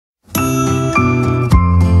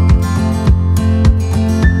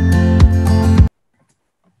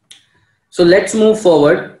So let's move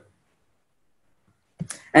forward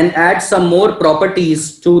and add some more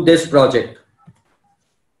properties to this project.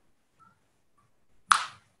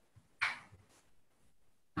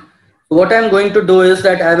 So what I'm going to do is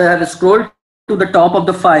that I will have scrolled to the top of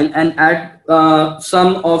the file and add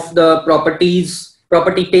some of the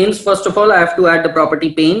property panes. First of all, I have to add the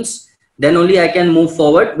property panes. Then only I can move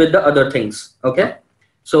forward with the other things. Okay.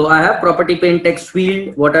 So I have property pane text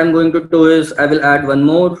field. What I'm going to do is I will add one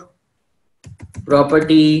more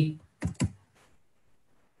property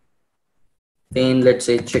pane, let's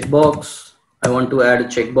say checkbox. I want to add a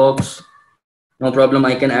checkbox. No problem,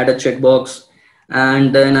 I can add a checkbox.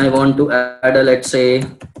 And then I want to add a, let's say,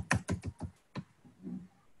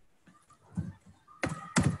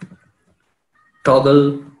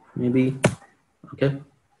 toggle, maybe. Okay.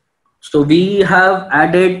 So we have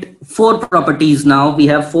added 4 properties now. We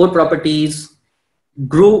have 4 properties: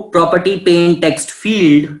 group, property pane text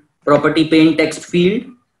field, property pane text field,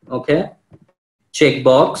 okay,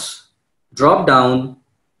 checkbox, drop down,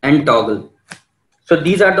 and toggle. So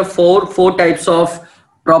these are the four types of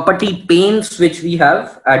property panes which we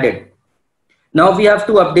have added. Now we have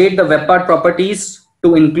to update the web part properties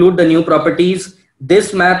to include the new properties.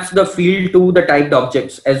 This maps the field to the typed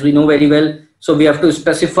objects, as we know very well. So we have to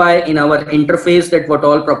specify in our interface that what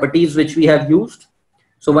all properties which we have used.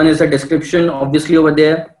 So one is a description, obviously over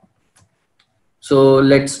there. So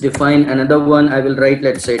let's define another one. I will write,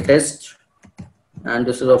 let's say, test, and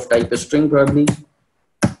this is of type string probably.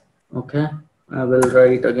 Okay, I will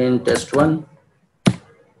write again test1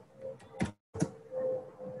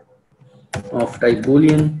 of type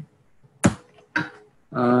boolean.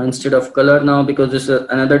 Instead of color now, because this is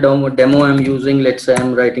another demo I'm using, let's say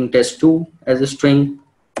I'm writing test2 as a string,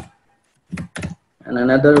 and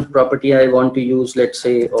another property I want to use, let's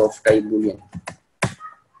say, of type boolean,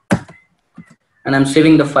 and I'm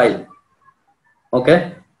saving the file.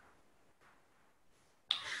 Okay,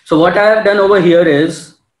 so what I have done over here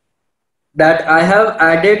is that I have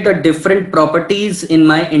added the different properties in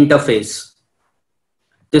my interface.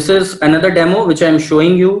 This is another demo which I'm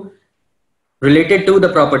showing you related to the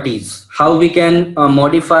properties, how we can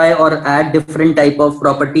modify or add different type of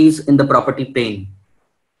properties in the property pane.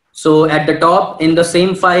 So at the top in the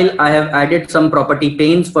same file, I have added some property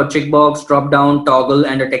panes for checkbox, drop down, toggle,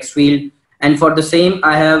 and a text field. And for the same,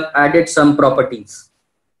 I have added some properties.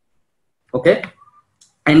 Okay.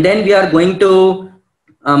 And then we are going to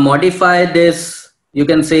modify this, you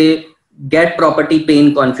can say, get property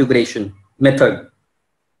pane configuration method.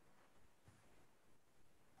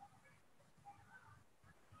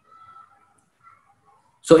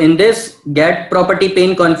 So in this get property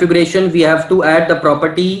pane configuration, we have to add the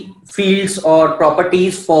property fields or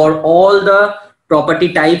properties for all the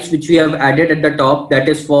property types which we have added at the top. That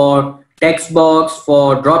is for text box,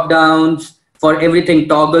 for drop downs, for everything,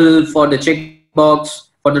 toggle, for the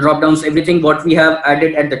checkbox, for the drop downs, everything what we have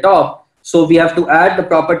added at the top. So we have to add the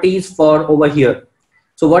properties for over here.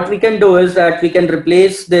 So what we can do is that we can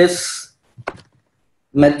replace this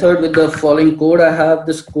method with the following code. I have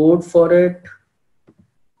this code for it.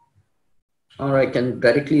 Or I can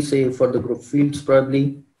directly say for the group fields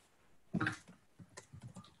probably.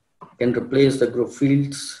 I can replace the group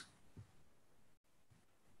fields.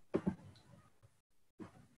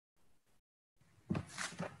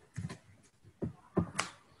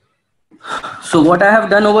 So what I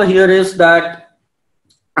have done over here is that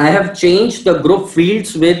I have changed the group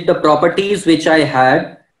fields with the properties which I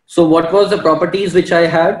had. So what was the properties which I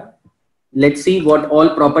had? Let's see what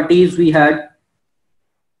all properties we had.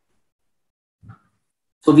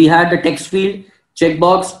 So we had the text field,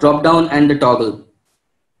 checkbox, drop down, and the toggle.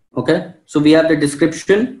 Okay. So we have the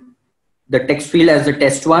description, the text field as the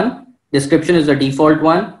test1. Description is the default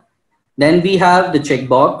one. Then we have the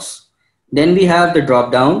checkbox. Then we have the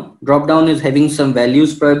drop down. Drop down is having some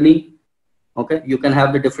values probably. Okay. You can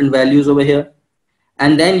have the different values over here.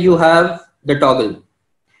 And then you have the toggle.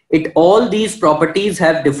 All these properties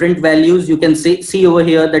have different values. You can see over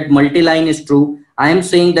here that multi-line is true. I am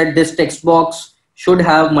saying that this text box should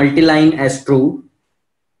have multi-line as true.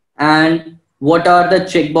 And what are the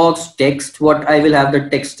checkbox text? What I will have the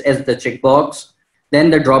text as the checkbox.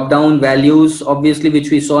 Then the drop down values, obviously,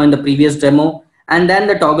 which we saw in the previous demo. And then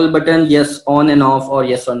the toggle button, yes, on and off, or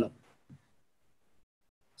yes or no.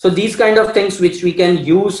 So these kind of things which we can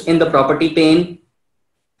use in the property pane.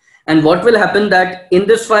 And what will happen that in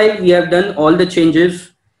this file, we have done all the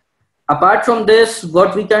changes. Apart from this,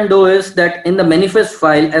 what we can do is that in the manifest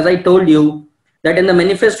file, as I told you, that in the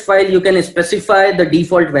manifest file, you can specify the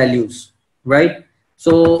default values, right?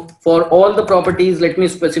 So for all the properties, let me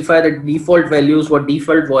specify the default values, what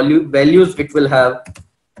default values it will have.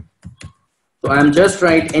 So I'm just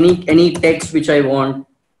write any text which I want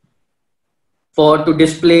for to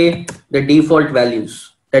display the default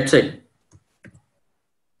values. That's it.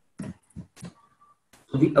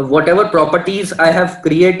 Whatever properties I have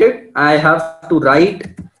created, I have to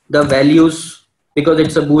write the values because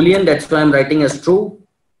it's a Boolean. That's why I'm writing as true.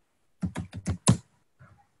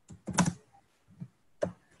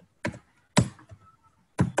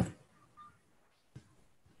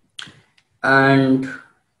 And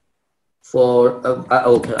for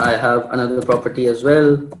okay, I have another property as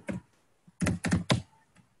well.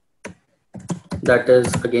 That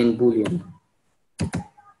is again Boolean.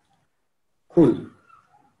 Cool.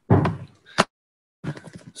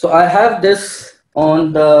 So I have this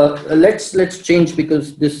on the let's change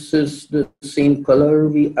because this is the same color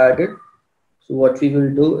we added. So what we will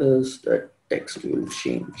do is that text will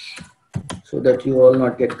change so that you all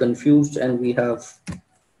not get confused and we have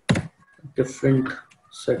a different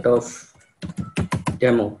set of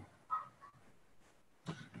demo.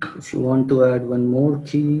 If you want to add one more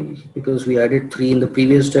key, because we added 3 in the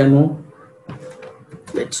previous demo,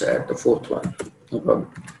 let's add the 4th one. No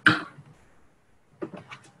problem.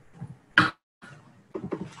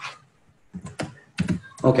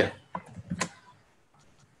 Okay.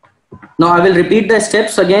 Now I will repeat the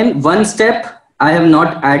steps again. One step I have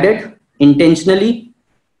not added intentionally.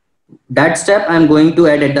 That step I'm going to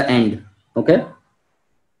add at the end. Okay.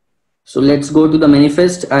 So let's go to the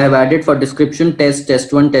manifest. I have added for description test,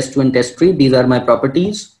 test1, test2, and test3. These are my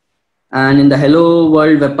properties. And in the hello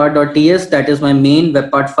world webpart.ts, that is my main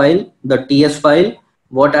webpart file, the ts file.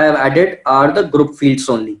 What I have added are the group fields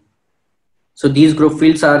only. So these group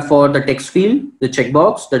fields are for the text field, the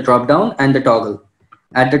checkbox, the dropdown, and the toggle.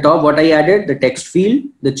 At the top, what I added, the text field,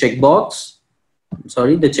 the checkbox,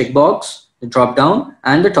 the checkbox, the dropdown,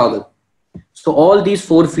 and the toggle. So all these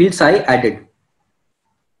 4 fields I added.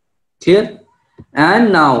 Clear?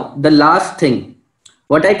 And now the last thing,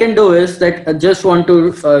 what I can do is that I just want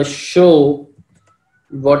to show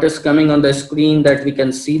what is coming on the screen that we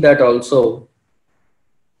can see that also.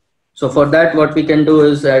 So for that, what we can do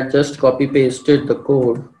is I just copy pasted the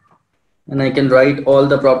code and I can write all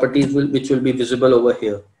the properties which will be visible over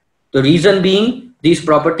here. The reason being, these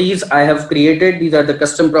properties I have created, these are the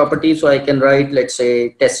custom properties. So I can write, let's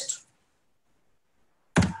say, test.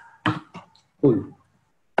 Cool.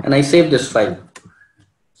 And I save this file.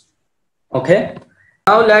 Okay.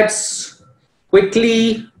 Now let's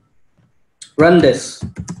quickly run this.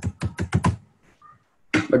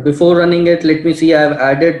 But before running it, let me see, I have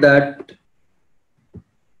added that.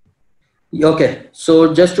 Okay.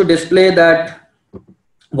 So just to display that,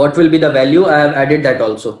 what will be the value, I have added that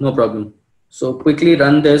also. No problem. So quickly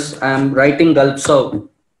run this. I am writing gulp serve.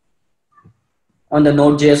 On the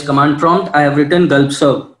Node.js command prompt, I have written gulp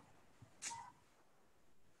serve.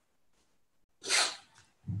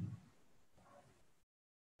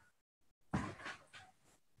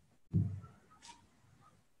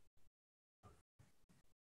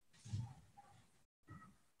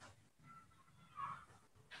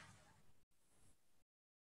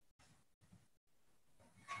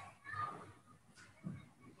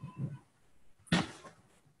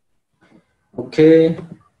 Okay.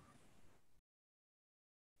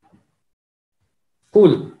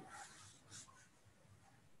 Cool.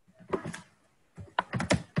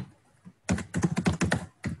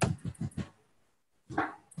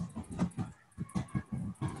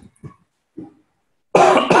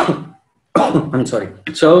 I'm sorry.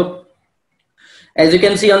 So as you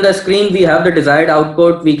can see on the screen, we have the desired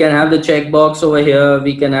output. We can have the checkbox over here.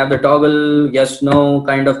 We can have the toggle, yes, no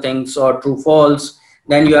kind of things, or true, false.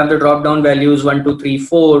 Then you have the drop down values 1, 2, 3,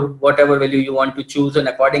 4, whatever value you want to choose, and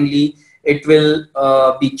accordingly it will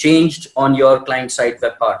be changed on your client side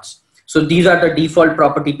web parts. So these are the default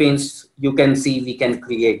property panes you can see we can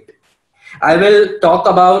create. I will talk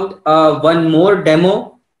about one more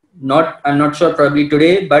demo. I'm not sure probably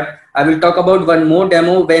today, but I will talk about one more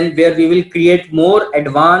demo where we will create more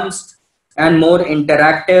advanced and more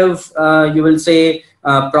interactive, you will say,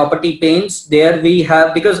 property panes. There we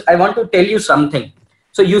have, because I want to tell you something.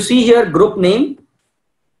 So you see here group name.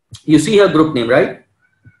 You see here group name, right?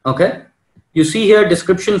 Okay. You see here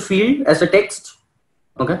description field as a text.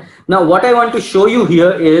 Okay. Now what I want to show you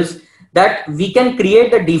here is that we can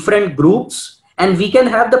create the different groups and we can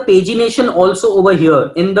have the pagination also over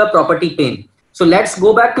here in the property pane. So let's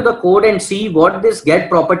go back to the code and see what this get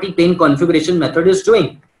property pane configuration method is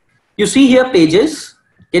doing. You see here pages.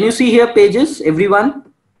 Can you see here pages,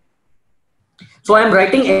 everyone? So I'm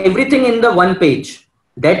writing everything in the one page.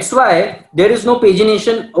 That's why there is no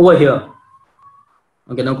pagination over here.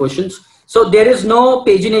 Okay, no questions. So there is no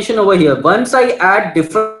pagination over here. Once I add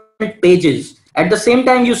different pages. At the same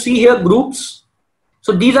time, you see here groups.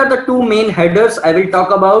 So these are the two main headers I will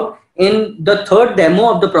talk about in the third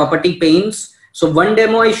demo of the property panes. So one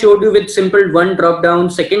demo I showed you with simple one drop down.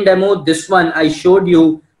 Second demo, this one I showed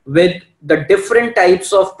you with the different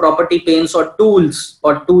types of property panes or tools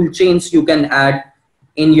or tool chains you can add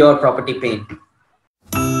in your property pane.